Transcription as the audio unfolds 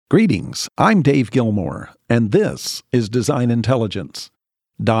Greetings, I'm Dave Gilmore, and this is Design Intelligence.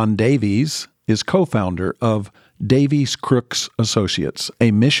 Don Davies is co-founder of Davies-Crooks Associates,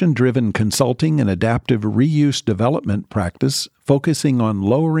 a mission-driven consulting and adaptive reuse development practice focusing on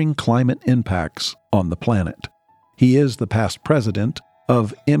lowering climate impacts on the planet. He is the past president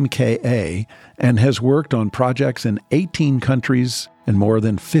of MKA and has worked on projects in 18 countries and more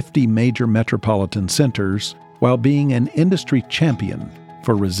than 50 major metropolitan centers while being an industry champion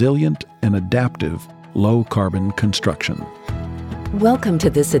for resilient and adaptive low-carbon construction. Welcome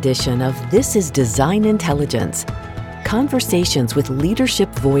to this edition of This is Design Intelligence, conversations with leadership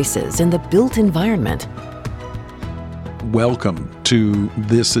voices in the built environment. Welcome to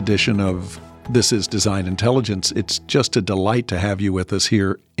this edition of This is Design Intelligence. It's just a delight to have you with us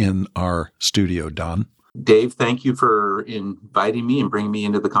here in our studio, Don. Dave, thank you for inviting me and bringing me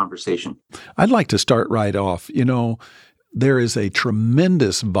into the conversation. I'd like to start right off. There is a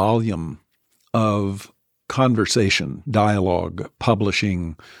tremendous volume of conversation, dialogue,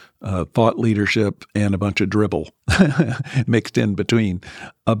 publishing, thought leadership, and a bunch of dribble mixed in between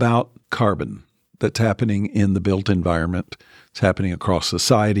about carbon that's happening in the built environment. It's happening across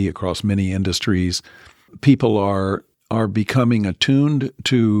society, across many industries. People are becoming attuned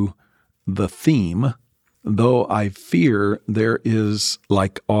to the theme, though I fear there is,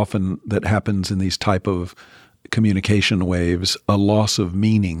 like often that happens in these type of communication waves, a loss of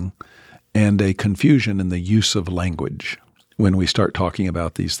meaning and a confusion in the use of language when we start talking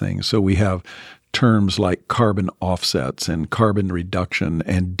about these things. So we have terms like carbon offsets and carbon reduction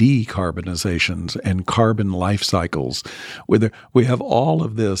and decarbonizations and carbon life cycles. We have all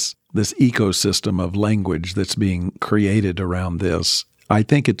of this ecosystem of language that's being created around this. I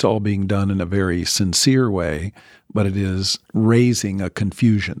think it's all being done in a very sincere way, but it is raising a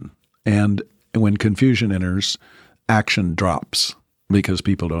confusion. And when confusion enters, action drops because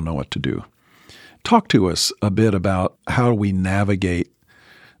people don't know what to do. Talk to us a bit about how we navigate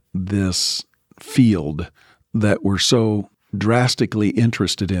this field that we're so drastically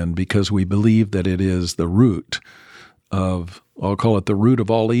interested in because we believe that it is the root of, I'll call it the root of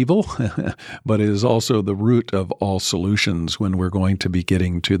all evil, but it is also the root of all solutions when we're going to be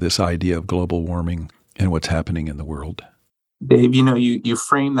getting to this idea of global warming and what's happening in the world. Dave, you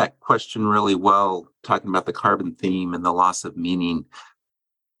framed that question really well, talking about the carbon theme and the loss of meaning.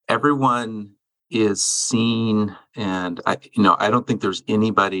 Everyone is seen, and I don't think there's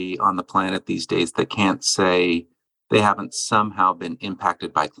anybody on the planet these days that can't say they haven't somehow been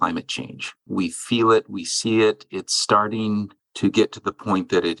impacted by climate change. We feel it, we see it. It's starting to get to the point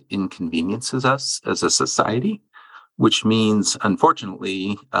that it inconveniences us as a society, which means,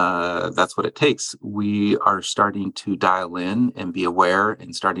 unfortunately, that's what it takes. We are starting to dial in and be aware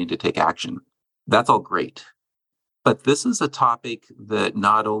and starting to take action. That's all great. But this is a topic that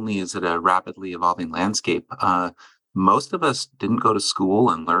not only is it a rapidly evolving landscape, most of us didn't go to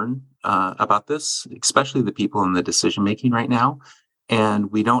school and learn about this, especially the people in the decision-making right now.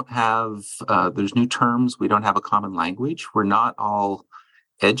 And we don't have, there's new terms, we don't have a common language. We're not all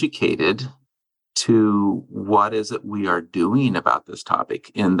educated to what is it we are doing about this topic.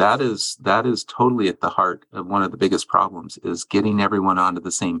 And that is totally at the heart of one of the biggest problems, is getting everyone onto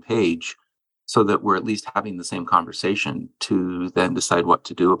the same page so that we're at least having the same conversation to then decide what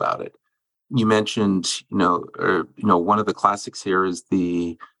to do about it. You mentioned, one of the classics here is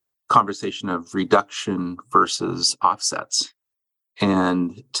the conversation of reduction versus offsets.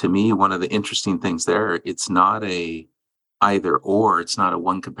 And to me, one of the interesting things there, it's not a either or, it's not a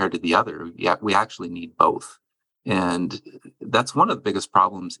one compared to the other. Yeah, we actually need both. And that's one of the biggest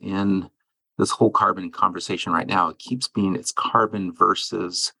problems in this whole carbon conversation right now. It keeps being, it's carbon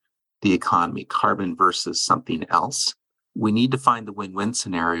versus the economy, carbon versus something else. We need to find the win-win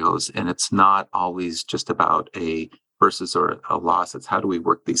scenarios, and it's not always just about a versus or a loss. It's how do we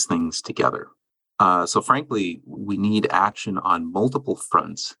work these things together? So frankly, we need action on multiple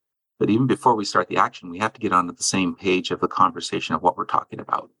fronts. But even before we start the action, we have to get onto the same page of the conversation of what we're talking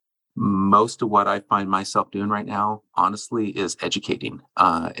about. Most of what I find myself doing right now, honestly, is educating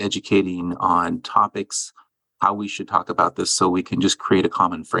on topics, how we should talk about this so we can just create a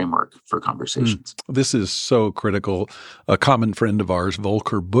common framework for conversations. This is so critical. A common friend of ours,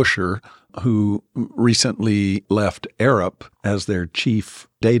 Volker Buscher, who recently left Arup as their chief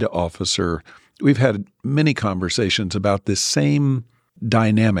data officer, we've had many conversations about this same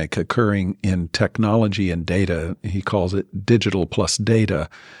dynamic occurring in technology and data. He calls it digital plus data.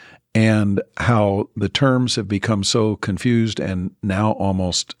 and how the terms have become so confused and now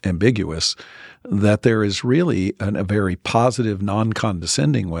almost ambiguous that there is really, in a very positive,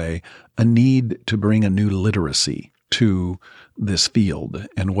 non-condescending way, a need to bring a new literacy to this field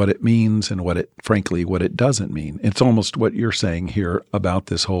and what it means and what it doesn't mean. It's almost what you're saying here about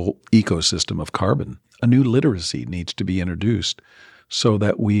this whole ecosystem of carbon. A new literacy needs to be introduced so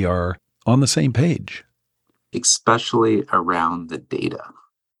that we are on the same page. Especially around the data.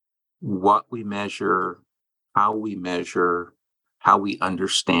 What we measure, how we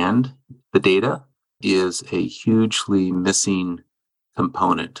understand the data is a hugely missing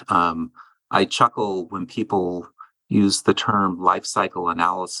component. I chuckle when people use the term life cycle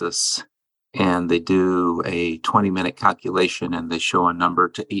analysis and they do a 20-minute calculation and they show a number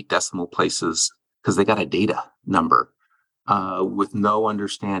to 8 decimal places because they got a data number with no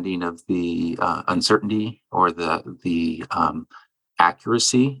understanding of the uncertainty or the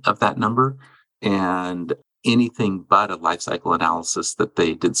accuracy of that number, and anything but a life cycle analysis that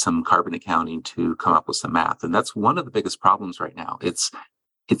they did some carbon accounting to come up with some math. And that's one of the biggest problems right now. It's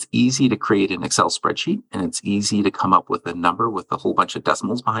easy to create an Excel spreadsheet, and it's easy to come up with a number with a whole bunch of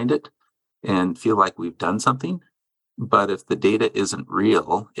decimals behind it and feel like we've done something. But if the data isn't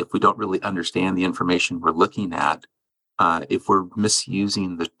real, if we don't really understand the information we're looking at, if we're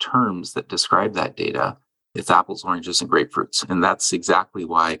misusing the terms that describe that data, it's apples, oranges, and grapefruits. And that's exactly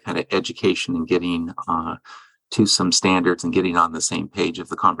why kind of education and getting to some standards and getting on the same page of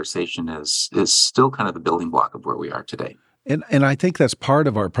the conversation is still kind of the building block of where we are today. And I think that's part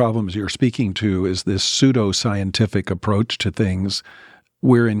of our problems you're speaking to is this pseudo-scientific approach to things.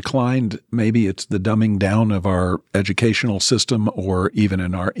 We're inclined, maybe it's the dumbing down of our educational system or even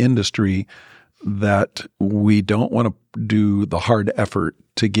in our industry, that we don't want to do the hard effort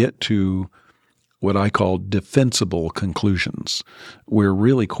to get to what I call defensible conclusions. We're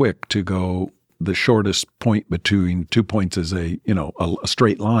really quick to go the shortest point between 2 points is a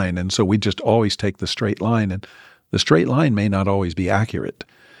straight line. And so we just always take the straight line, and the straight line may not always be accurate,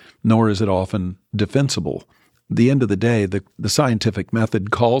 nor is it often defensible. At the end of the day, the scientific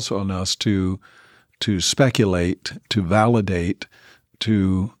method calls on us to speculate, to validate,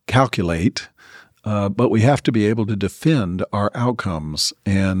 to calculate, but we have to be able to defend our outcomes.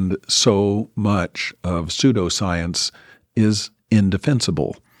 And so much of pseudoscience is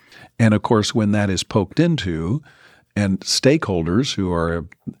indefensible. And of course, when that is poked into, and stakeholders who are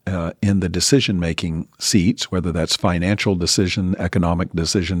in the decision-making seats, whether that's financial decision, economic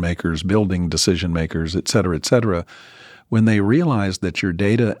decision makers, building decision makers, et cetera, when they realize that your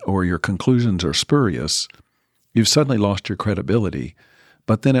data or your conclusions are spurious, you've suddenly lost your credibility.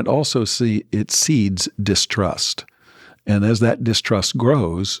 But then it also seeds distrust. And as that distrust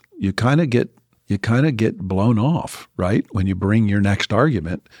grows, you kind of get blown off, right? When you bring your next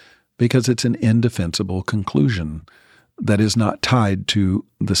argument, because it's an indefensible conclusion that is not tied to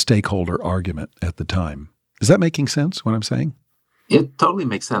the stakeholder argument at the time. Is that making sense, what I'm saying? It totally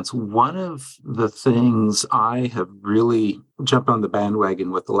makes sense. One of the things I have really jumped on the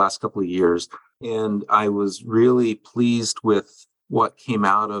bandwagon with the last couple of years, and I was really pleased with what came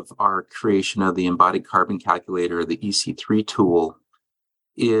out of our creation of the embodied carbon calculator, the EC3 tool,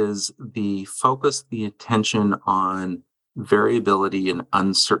 is the focus, the attention on variability and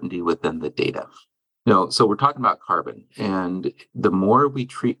uncertainty within the data. So we're talking about carbon, and the more we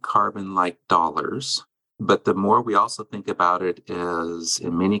treat carbon like dollars, but the more we also think about it as,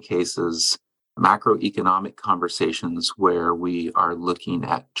 in many cases, macroeconomic conversations where we are looking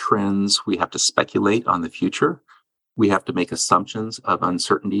at trends. We have to speculate on the future. We have to make assumptions of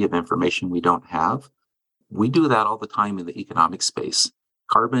uncertainty of information we don't have. We do that all the time in the economic space.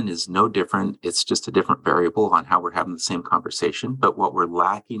 Carbon is no different. It's just a different variable on how we're having the same conversation. But what we're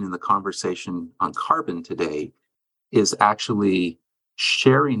lacking in the conversation on carbon today is actually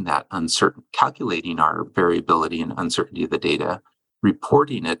sharing that calculating our variability and uncertainty of the data,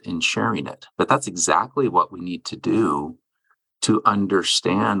 reporting it and sharing it. But that's exactly what we need to do to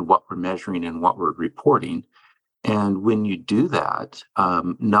understand what we're measuring and what we're reporting. And when you do that,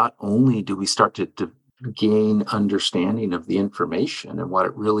 not only do we start to gain understanding of the information and what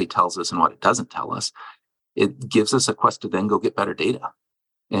it really tells us and what it doesn't tell us, it gives us a quest to then go get better data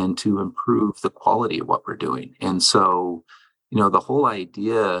and to improve the quality of what we're doing. And so, the whole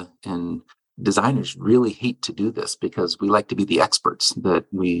idea, and designers really hate to do this because we like to be the experts, that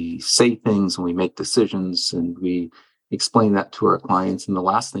we say things and we make decisions and we explain that to our clients. And the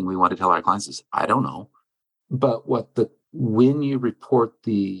last thing we want to tell our clients is, I don't know. But when you report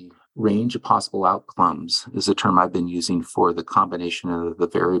the range of possible outcomes, is a term I've been using for the combination of the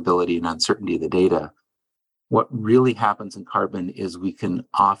variability and uncertainty of the data. What really happens in carbon is we can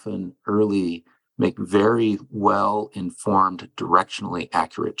often early make very well-informed, directionally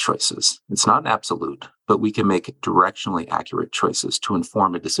accurate choices. It's not an absolute, but we can make directionally accurate choices to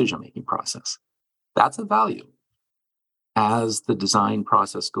inform a decision-making process. That's a value. as the design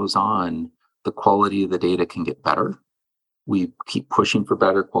process goes on, the quality of the data can get better. We keep pushing for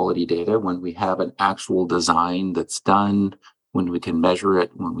better quality data. When we have an actual design that's done, when we can measure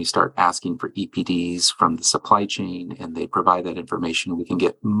it, when we start asking for EPDs from the supply chain and they provide that information, we can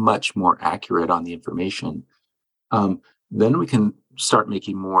get much more accurate on the information. Then we can start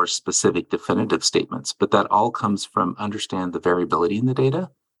making more specific, definitive statements. But that all comes from understand the variability in the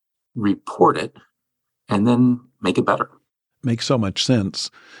data, report it, and then make it better. Makes so much sense.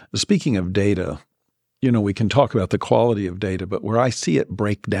 Speaking of data, we can talk about the quality of data, but where I see it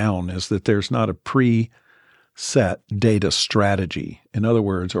break down is that there's not a preset data strategy, in other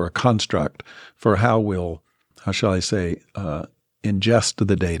words, or a construct for how we'll, ingest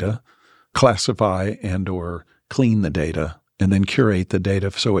the data, classify and or clean the data, and then curate the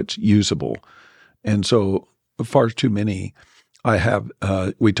data so it's usable. And so far too many,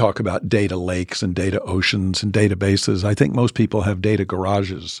 we talk about data lakes and data oceans and databases. I think most people have data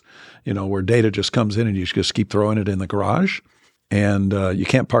garages, where data just comes in and you just keep throwing it in the garage and you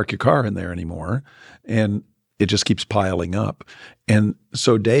can't park your car in there anymore. And it just keeps piling up. And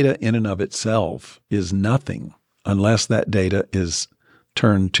so data in and of itself is nothing unless that data is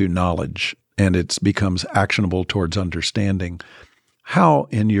turned to knowledge and it becomes actionable towards understanding. How,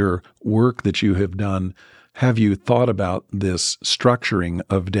 in your work that you have done, have you thought about this structuring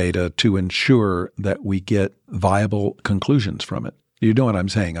of data to ensure that we get viable conclusions from it? You know what I'm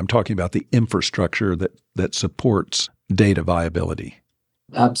saying? I'm talking about the infrastructure that supports data viability.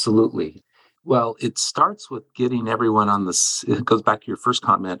 Absolutely. Well, it starts with getting everyone on this. It goes back to your first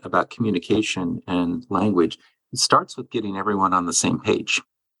comment about communication and language. It starts with getting everyone on the same page.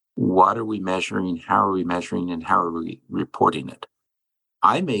 What are we measuring? How are we measuring? And how are we reporting it?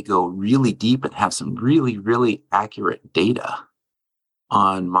 I may go really deep and have some really, really accurate data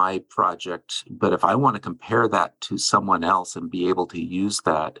on my project. But if I want to compare that to someone else and be able to use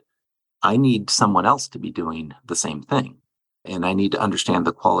that, I need someone else to be doing the same thing. And I need to understand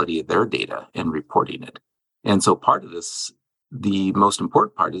the quality of their data and reporting it. And so part of this, the most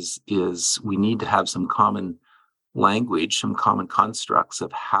important part is we need to have some common language, some common constructs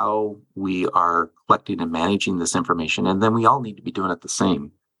of how we are collecting and managing this information. And then we all need to be doing it the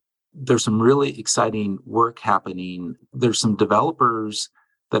same. There's some really exciting work happening. There's some developers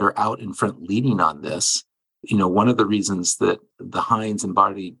that are out in front leading on this. One of the reasons that the Heinz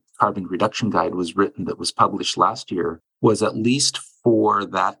Embodied Carbon Reduction Guide was written, that was published last year, was at least for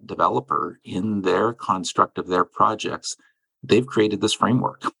that developer in their construct of their projects. They've created this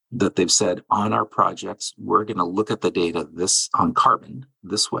framework that they've said on our projects, we're going to look at the data on carbon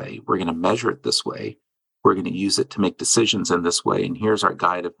this way. We're going to measure it this way. We're going to use it to make decisions in this way. And here's our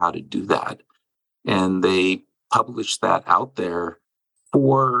guide of how to do that. And they published that out there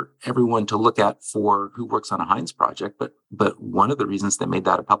for everyone to look at for who works on a Heinz project. But one of the reasons they made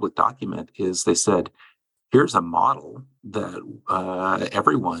that a public document is they said, here's a model that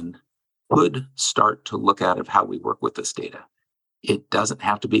everyone could start to look at of how we work with this data. It doesn't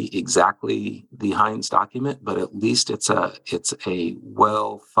have to be exactly the Heinz document, but at least it's a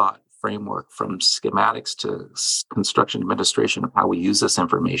well thought framework from schematics to construction administration of how we use this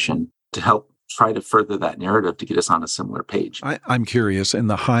information to help try to further that narrative to get us on a similar page. I'm curious, in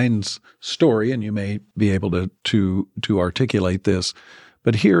the Heinz story, and you may be able to articulate this,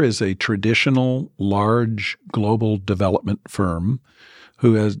 but here is a traditional, large global development firm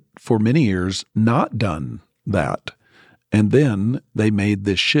who has for many years not done that. And then they made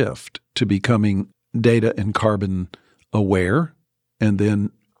this shift to becoming data and carbon aware, and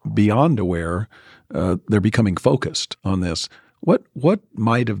then beyond aware, they're becoming focused on this. What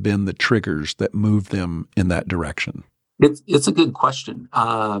might have been the triggers that moved them in that direction? It's a good question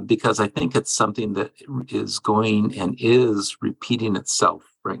because I think it's something that is going and is repeating itself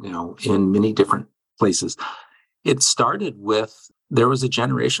right now in many different places. It started with, there was a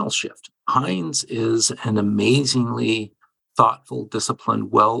generational shift. Heinz is an amazingly thoughtful,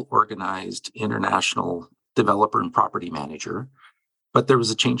 disciplined, well-organized international developer and property manager. But there was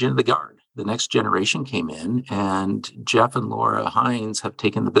a change in the guard. The next generation came in, and Jeff and Laura Heinz have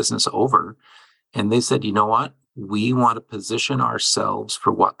taken the business over. And they said, you know what? We want to position ourselves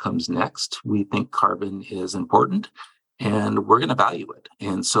for what comes next. We think carbon is important, and we're going to value it.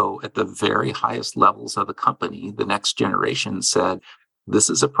 And so at the very highest levels of the company, the next generation said, this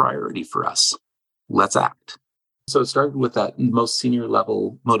is a priority for us. Let's act. So it started with that most senior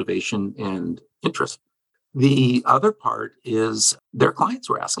level motivation and interest. The other part is their clients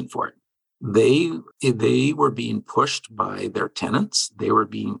were asking for it. They were being pushed by their tenants. They were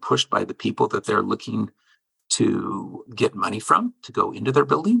being pushed by the people that they're looking to get money from to go into their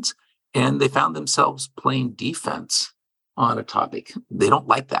buildings. And they found themselves playing defense on a topic. They don't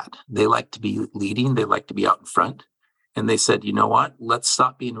like that. They like to be leading. They like to be out in front. And they said, you know what? Let's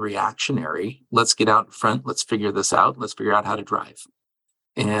stop being reactionary. Let's get out in front. Let's figure this out. Let's figure out how to drive.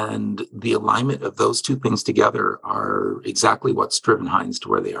 And the alignment of those two things together are exactly what's driven Heinz to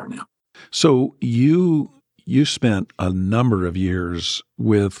where they are now. So you spent a number of years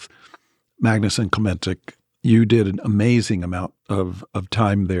with Magnusson Klemencic. You did an amazing amount of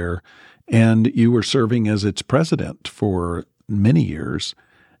time there, and you were serving as its president for many years.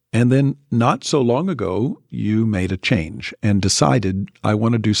 And then not so long ago, you made a change and decided, I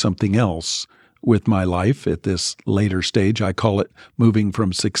want to do something else with my life at this later stage. I call it moving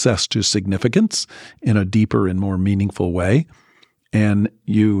from success to significance in a deeper and more meaningful way. And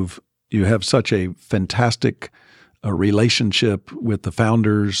you have such a fantastic relationship with the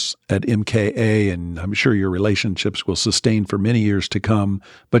founders at MKA, and I'm sure your relationships will sustain for many years to come.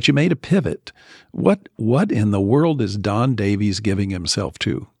 But you made a pivot. What in the world is Don Davies giving himself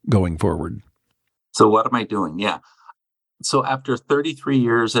to going forward? So what am I doing? Yeah. So after 33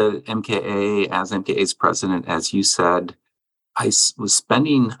 years at MKA, as MKA's president, as you said, I was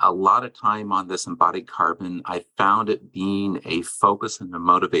spending a lot of time on this embodied carbon. I found it being a focus and a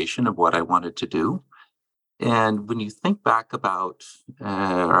motivation of what I wanted to do. And when you think back about,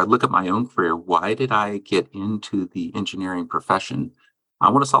 or look at my own career, why did I get into the engineering profession?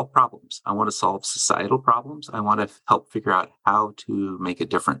 I want to solve problems. I want to solve societal problems. I want to help figure out how to make a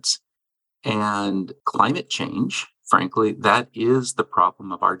difference. And climate change, frankly, that is the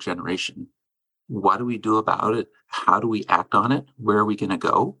problem of our generation. What do we do about it? How do we act on it? Where are we going to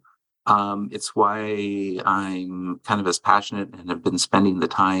go? It's why I'm kind of as passionate and have been spending the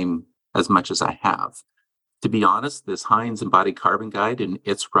time as much as I have. To be honest, this Heinz Embodied Carbon Guide and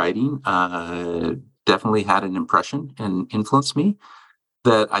its writing definitely had an impression and influenced me,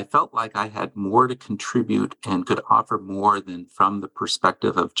 that I felt like I had more to contribute and could offer more than from the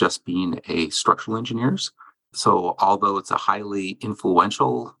perspective of just being a structural engineer. So although it's a highly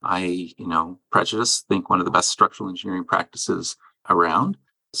influential, prejudice, think one of the best structural engineering practices around,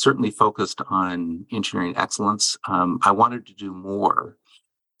 certainly focused on engineering excellence. I wanted to do more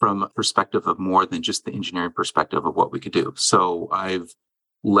from a perspective of more than just the engineering perspective of what we could do. So I've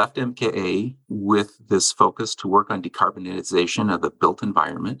left MKA with this focus to work on decarbonization of the built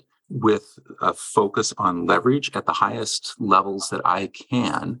environment, with a focus on leverage at the highest levels that I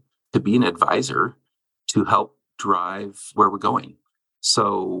can to be an advisor to help drive where we're going.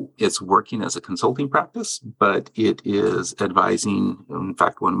 So it's working as a consulting practice, but it is advising. In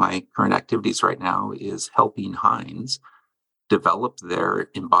fact, one of my current activities right now is helping Heinz develop their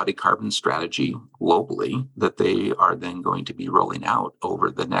embodied carbon strategy globally that they are then going to be rolling out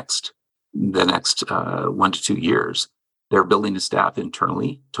over the next 1 to 2 years. They're building a staff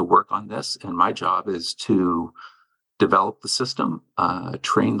internally to work on this, and my job is to develop the system,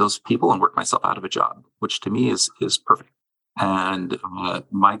 train those people, and work myself out of a job, which to me is perfect. And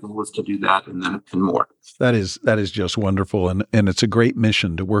my goal is to do that and more. That is just wonderful, and it's a great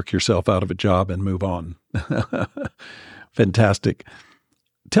mission to work yourself out of a job and move on. Fantastic.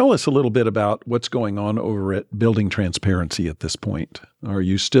 Tell us a little bit about what's going on over at Building Transparency at this point. Are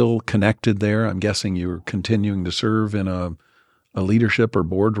you still connected there? I'm guessing you're continuing to serve in a leadership or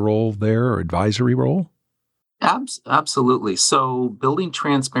board role there, or advisory role? Absolutely. So Building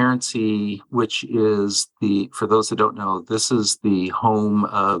Transparency, which is for those that don't know, this is the home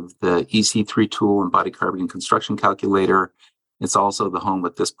of the EC3 tool, Embodied Carbon Construction Calculator. It's also the home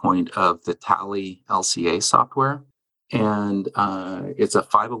at this point of the Tally LCA software. And it's a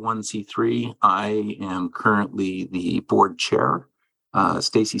 501c3. I am currently the board chair.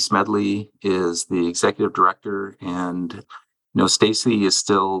 Stacy Smedley is the executive director, and Stacy is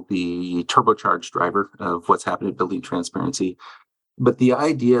still the turbocharged driver of what's happening at Building Transparency. But the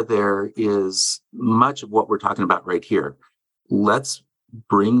idea there is much of what we're talking about right here. Let's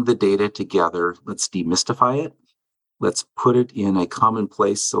bring the data together. Let's demystify it. Let's put it in a common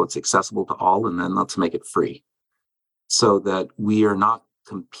place so it's accessible to all, and then let's make it free, so that we are not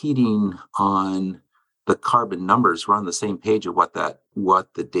competing on the carbon numbers. We're on the same page of what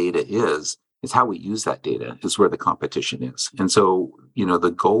the data is. It's how we use that data is where the competition is. And so,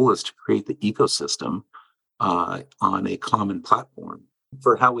 the goal is to create the ecosystem on a common platform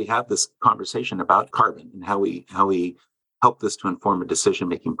for how we have this conversation about carbon and how we help this to inform a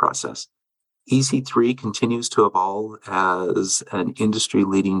decision-making process. EC3 continues to evolve as an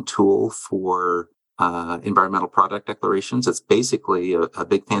industry-leading tool for environmental product declarations. It's basically a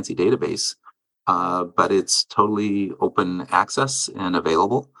big fancy database, but it's totally open access and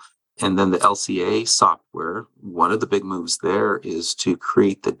available. And then the LCA software, one of the big moves there is to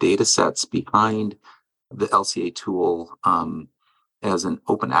create the data sets behind the LCA tool as an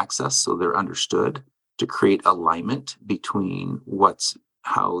open access so they're understood, to create alignment between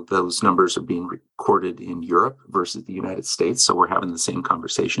how those numbers are being recorded in Europe versus the United States. So we're having the same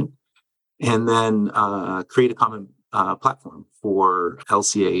conversation. And then create a common platform for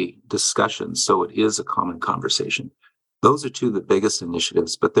LCA discussions. So it is a common conversation. Those are two of the biggest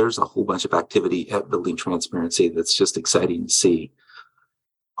initiatives, but there's a whole bunch of activity at Building Transparency that's just exciting to see.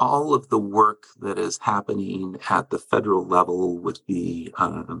 All of the work that is happening at the federal level with the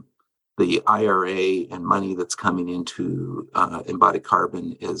IRA and money that's coming into embodied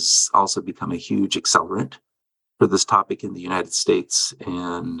carbon is also become a huge accelerant for this topic in the United States.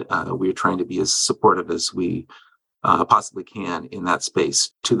 And we're trying to be as supportive as we possibly can in that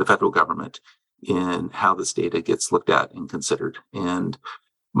space to the federal government in how this data gets looked at and considered. And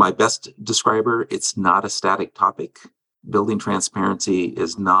my best describer, it's not a static topic. Building transparency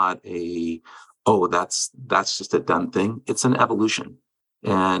is not that's just a done thing. It's an evolution.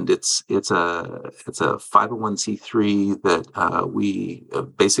 And it's a 501c3 that we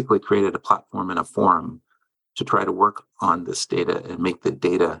basically created a platform and a forum to try to work on this data and make the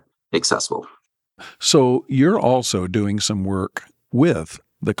data accessible. So you're also doing some work with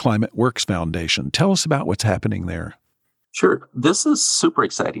the Climate Works Foundation. Tell us about what's happening there. Sure. This is super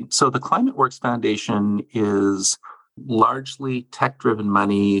exciting. So the Climate Works Foundation is largely tech-driven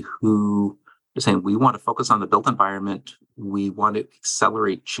money who are saying, we want to focus on the built environment. We want to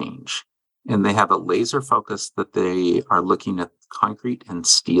accelerate change. And they have a laser focus that they are looking at concrete and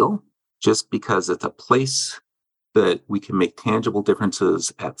steel, just because it's a place that we can make tangible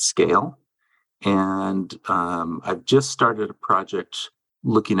differences at scale. And I've just started a project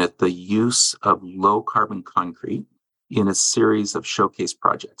looking at the use of low carbon concrete in a series of showcase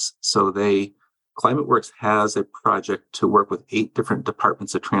projects. So Climate Works has a project to work with 8 different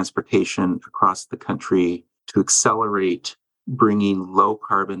departments of transportation across the country to accelerate bringing low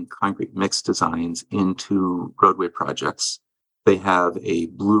carbon concrete mix designs into roadway projects. They have a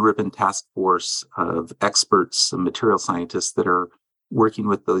blue ribbon task force of experts and material scientists that are working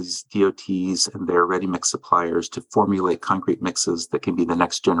with those DOTs and their ready mix suppliers to formulate concrete mixes that can be the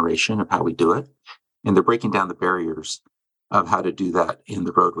next generation of how we do it. And they're breaking down the barriers of how to do that in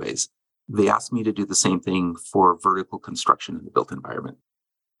the roadways. They asked me to do the same thing for vertical construction in the built environment.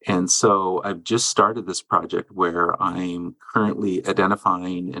 And so I've just started this project where I'm currently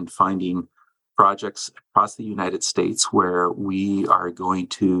identifying and finding projects across the United States where we are going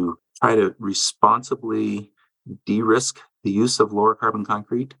to try to responsibly de-risk the use of lower carbon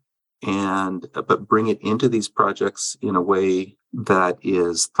concrete but bring it into these projects in a way that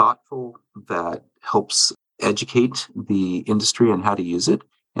is thoughtful, that helps educate the industry on how to use it,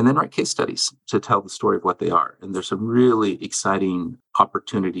 and then write case studies to tell the story of what they are. And there's some really exciting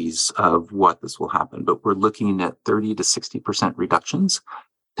opportunities of what this will happen, but we're looking at 30 to 60% reductions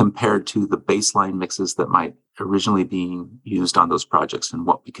compared to the baseline mixes that might originally be used on those projects and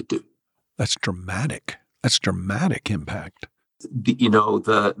what we could do. That's dramatic. That's dramatic impact.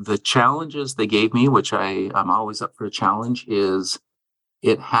 The challenges they gave me, which I'm always up for a challenge, is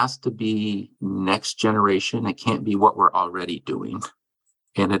it has to be next generation. It can't be what we're already doing.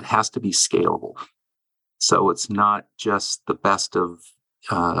 And it has to be scalable. So it's not just the best of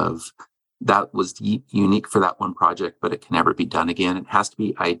that was unique for that one project, but it can never be done again. It has to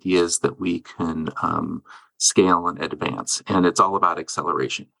be ideas that we can scale and advance. And it's all about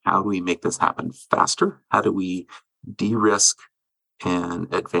acceleration. How do we make this happen faster? How do we de-risk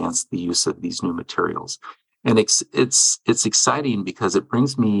and advance the use of these new materials? And it's exciting because it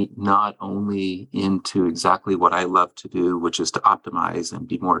brings me not only into exactly what I love to do, which is to optimize and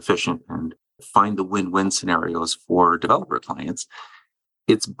be more efficient and find the win-win scenarios for developer clients.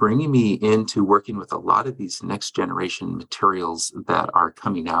 It's bringing me into working with a lot of these next generation materials that are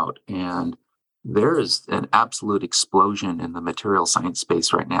coming out. And there is an absolute explosion in the material science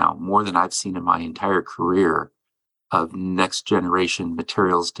space right now, more than I've seen in my entire career, of next generation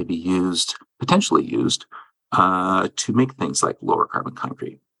materials to be used, potentially used, to make things like lower carbon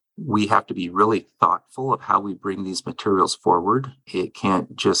concrete. We have to be really thoughtful of how we bring these materials forward. It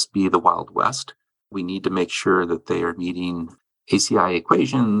can't just be the Wild West. We need to make sure that they are meeting ACI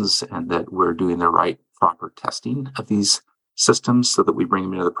equations and that we're doing the right proper testing of these systems so that we bring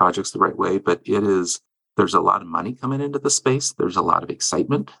them into the projects the right way. But there's a lot of money coming into the space. There's a lot of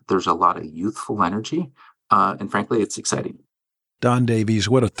excitement. There's a lot of youthful energy. And frankly, it's exciting. Don Davies,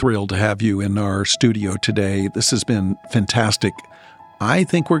 what a thrill to have you in our studio today. This has been fantastic. I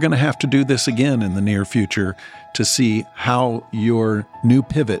think we're going to have to do this again in the near future to see how your new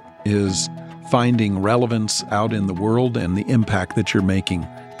pivot is finding relevance out in the world and the impact that you're making.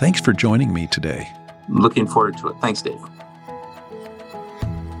 Thanks for joining me today. looking forward to it. Thanks, Dave.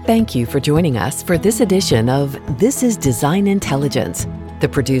 Thank you for joining us for this edition of This is Design Intelligence. The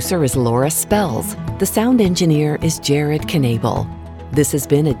producer is Laura Spells. The sound engineer is Jared Knable. This has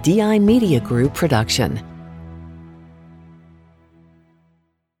been a DI Media Group production.